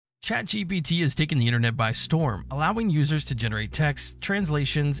ChatGPT has taken the internet by storm, allowing users to generate text,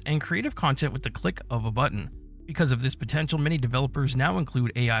 translations, and creative content with the click of a button. Because of this potential, many developers now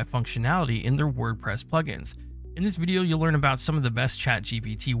include AI functionality in their WordPress plugins. In this video, you'll learn about some of the best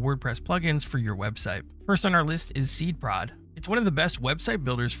ChatGPT WordPress plugins for your website. First on our list is SeedProd. It's one of the best website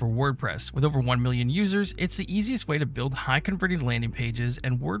builders for WordPress. With over 1 million users, it's the easiest way to build high-converting landing pages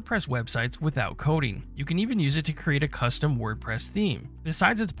and WordPress websites without coding. You can even use it to create a custom WordPress theme.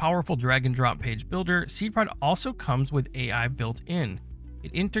 Besides its powerful drag-and-drop page builder, SeedProd also comes with AI built in.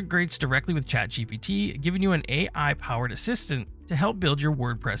 It integrates directly with ChatGPT, giving you an AI-powered assistant to help build your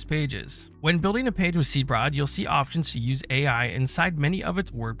WordPress pages. When building a page with SeedProd, you'll see options to use AI inside many of its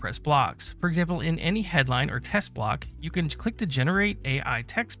WordPress blocks. For example, in any headline or test block, you can click the Generate AI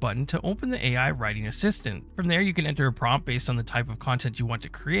Text button to open the AI writing assistant. From there, you can enter a prompt based on the type of content you want to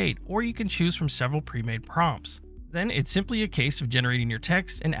create, or you can choose from several pre-made prompts. Then it's simply a case of generating your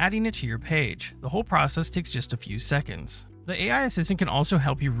text and adding it to your page. The whole process takes just a few seconds. The AI assistant can also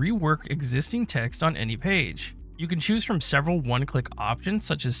help you rework existing text on any page. You can choose from several one-click options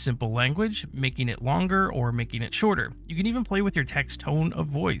such as simple language, making it longer, or making it shorter. You can even play with your text tone of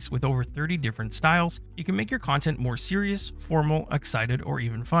voice with over 30 different styles. You can make your content more serious, formal, excited, or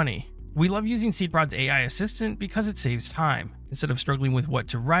even funny. We love using SeedProd's AI assistant because it saves time. Instead of struggling with what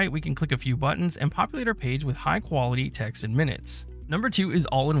to write, we can click a few buttons and populate our page with high-quality text in minutes. Number 2 is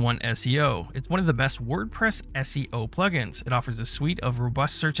One SEO. It's one of the best WordPress SEO plugins. It offers a suite of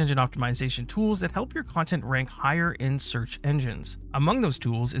robust search engine optimization tools that help your content rank higher in search engines. Among those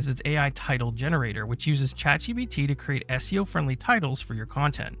tools is its AI title generator, which uses ChatGPT to create SEO-friendly titles for your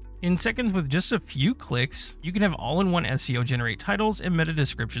content. In seconds, with just a few clicks, you can have All-in-One SEO generate titles and meta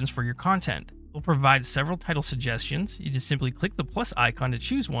descriptions for your content. It will provide several title suggestions. You just simply click the plus icon to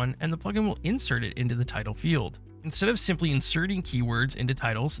choose one, and the plugin will insert it into the title field. Instead of simply inserting keywords into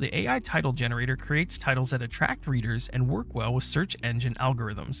titles, the AI title generator creates titles that attract readers and work well with search engine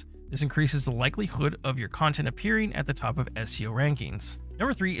algorithms. This increases the likelihood of your content appearing at the top of SEO rankings.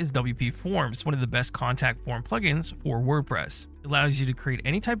 Number 3 is WPForms, one of the best contact form plugins for WordPress. It allows you to create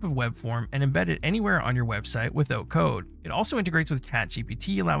any type of web form and embed it anywhere on your website without code. It also integrates with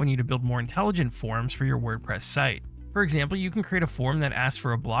ChatGPT, allowing you to build more intelligent forms for your WordPress site. For example, you can create a form that asks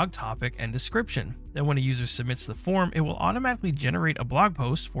for a blog topic and description. Then when a user submits the form, it will automatically generate a blog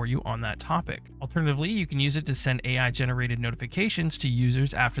post for you on that topic. Alternatively, you can use it to send AI-generated notifications to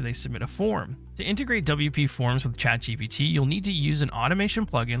users after they submit a form. To integrate WPForms with ChatGPT, you'll need to use an automation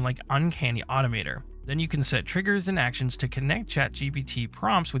plugin like Uncanny Automator. Then you can set triggers and actions to connect ChatGPT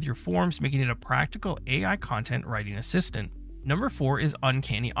prompts with your forms, making it a practical AI content writing assistant. Number 4 is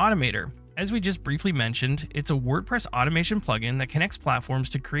Uncanny Automator. As we just briefly mentioned, it's a WordPress automation plugin that connects platforms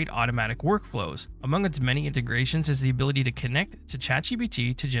to create automatic workflows. Among its many integrations is the ability to connect to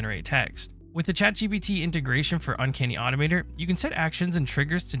ChatGPT to generate text. With the ChatGPT integration for Uncanny Automator, you can set actions and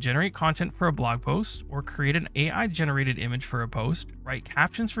triggers to generate content for a blog post, or create an AI-generated image for a post, write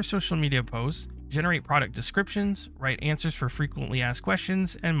captions for social media posts, generate product descriptions, write answers for frequently asked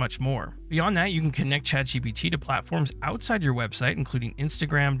questions, and much more. Beyond that, you can connect ChatGPT to platforms outside your website, including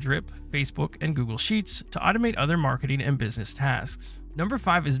Instagram, Drip, Facebook, and Google Sheets, to automate other marketing and business tasks. Number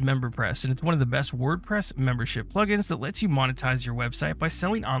 5 is MemberPress, and it's one of the best WordPress membership plugins that lets you monetize your website by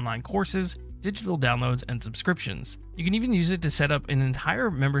selling online courses, digital downloads, and subscriptions. You can even use it to set up an entire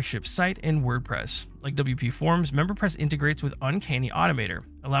membership site in WordPress. Like WPForms, MemberPress integrates with Uncanny Automator,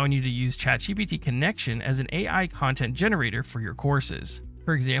 allowing you to use ChatGPT connection as an AI content generator for your courses.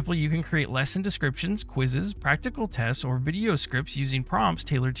 For example, you can create lesson descriptions, quizzes, practical tests, or video scripts using prompts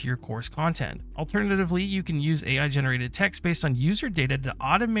tailored to your course content. Alternatively, you can use AI-generated text based on user data to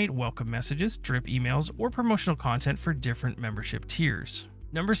automate welcome messages, drip emails, or promotional content for different membership tiers.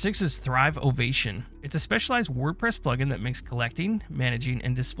 Number 6 is Thrive Ovation. It's a specialized WordPress plugin that makes collecting, managing,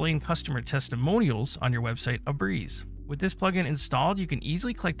 and displaying customer testimonials on your website a breeze. With this plugin installed, you can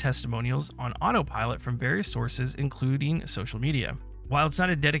easily collect testimonials on autopilot from various sources, including social media. While it's not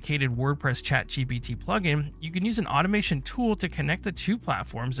a dedicated WordPress ChatGPT plugin, you can use an automation tool to connect the two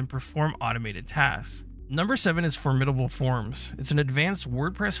platforms and perform automated tasks. Number 7 is Formidable Forms. It's an advanced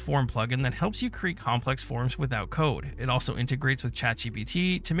WordPress form plugin that helps you create complex forms without code. It also integrates with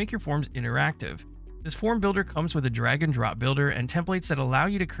ChatGPT to make your forms interactive. This form builder comes with a drag-and-drop builder and templates that allow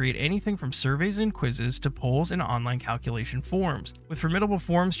you to create anything from surveys and quizzes to polls and online calculation forms. With Formidable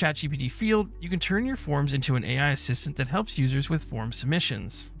Forms ChatGPT field, you can turn your forms into an AI assistant that helps users with form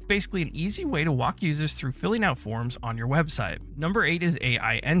submissions. It's basically an easy way to walk users through filling out forms on your website. Number 8 is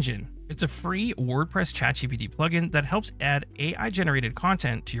AI Engine. It's a free WordPress ChatGPT plugin that helps add AI-generated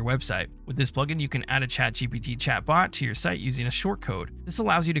content to your website. With this plugin, you can add a ChatGPT chatbot to your site using a shortcode. This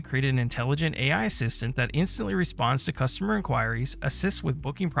allows you to create an intelligent AI assistant that instantly responds to customer inquiries, assists with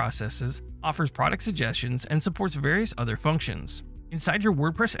booking processes, offers product suggestions, and supports various other functions. Inside your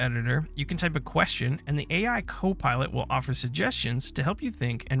WordPress editor, you can type a question and the AI Copilot will offer suggestions to help you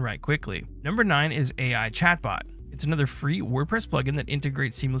think and write quickly. Number 9 is AI Chatbot. It's another free WordPress plugin that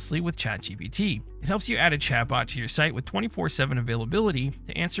integrates seamlessly with ChatGPT. It helps you add a chatbot to your site with 24/7 availability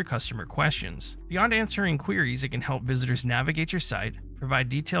to answer customer questions. Beyond answering queries, it can help visitors navigate your site, provide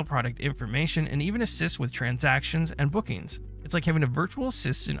detailed product information, and even assist with transactions and bookings. It's like having a virtual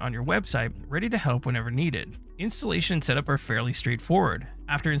assistant on your website ready to help whenever needed. Installation and setup are fairly straightforward.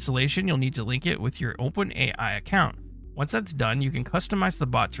 After installation, you'll need to link it with your OpenAI account. Once that's done, you can customize the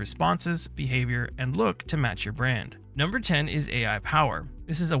bot's responses, behavior, and look to match your brand. Number 10 is AI Power.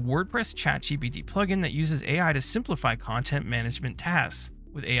 This is a WordPress ChatGPT plugin that uses AI to simplify content management tasks.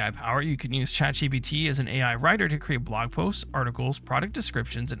 With AI Power, you can use ChatGPT as an AI writer to create blog posts, articles, product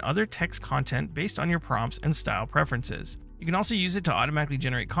descriptions, and other text content based on your prompts and style preferences. You can also use it to automatically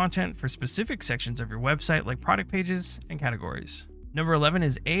generate content for specific sections of your website like product pages and categories. Number 11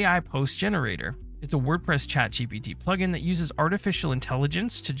 is AI Post Generator. It's a WordPress ChatGPT plugin that uses artificial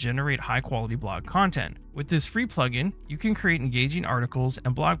intelligence to generate high-quality blog content. With this free plugin, you can create engaging articles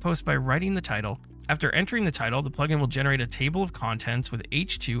and blog posts by writing the title. After entering the title, the plugin will generate a table of contents with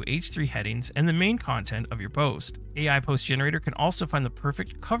H2, H3 headings and the main content of your post. AI Post Generator can also find the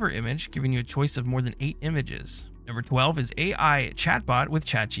perfect cover image, giving you a choice of more than 8 images. Number 12 is AI Chatbot with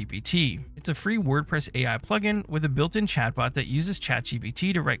ChatGPT. It's a free WordPress AI plugin with a built-in chatbot that uses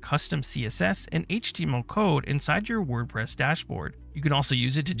ChatGPT to write custom CSS and HTML code inside your WordPress dashboard. You can also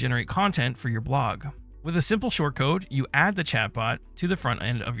use it to generate content for your blog. With a simple shortcode, you add the chatbot to the front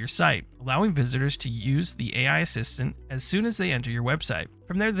end of your site, allowing visitors to use the AI assistant as soon as they enter your website.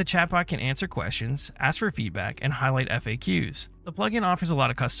 From there, the chatbot can answer questions, ask for feedback, and highlight FAQs. The plugin offers a lot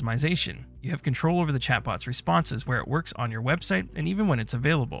of customization. You have control over the chatbot's responses where it works on your website and even when it's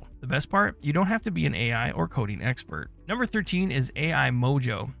available. The best part, you don't have to be an AI or coding expert. Number 13 is AI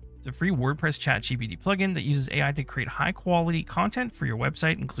Mojo. It's a free WordPress ChatGPT plugin that uses AI to create high-quality content for your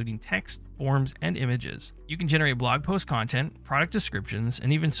website, including text, forms, and images. You can generate blog post content, product descriptions,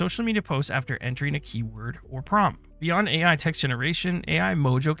 and even social media posts after entering a keyword or prompt. Beyond AI text generation, AI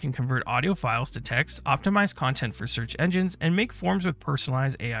Mojo can convert audio files to text, optimize content for search engines, and make forms with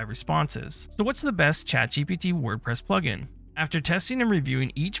personalized AI responses. So what's the best ChatGPT WordPress plugin? After testing and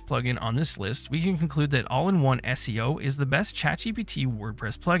reviewing each plugin on this list, we can conclude that One SEO is the best ChatGPT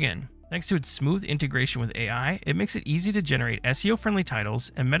WordPress plugin. Thanks to its smooth integration with AI, it makes it easy to generate SEO-friendly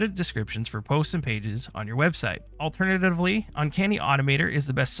titles and meta descriptions for posts and pages on your website. Alternatively, Uncanny Automator is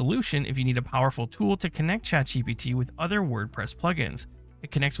the best solution if you need a powerful tool to connect ChatGPT with other WordPress plugins.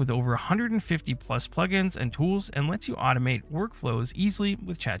 It connects with over 150 plus plugins and tools and lets you automate workflows easily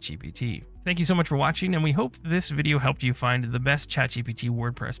with ChatGPT. Thank you so much for watching, and we hope this video helped you find the best ChatGPT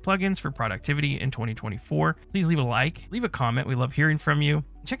WordPress plugins for productivity in 2024. Please leave a like, leave a comment. We love hearing from you.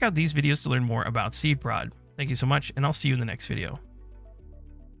 Check out these videos to learn more about SeedProd. Thank you so much, and I'll see you in the next video.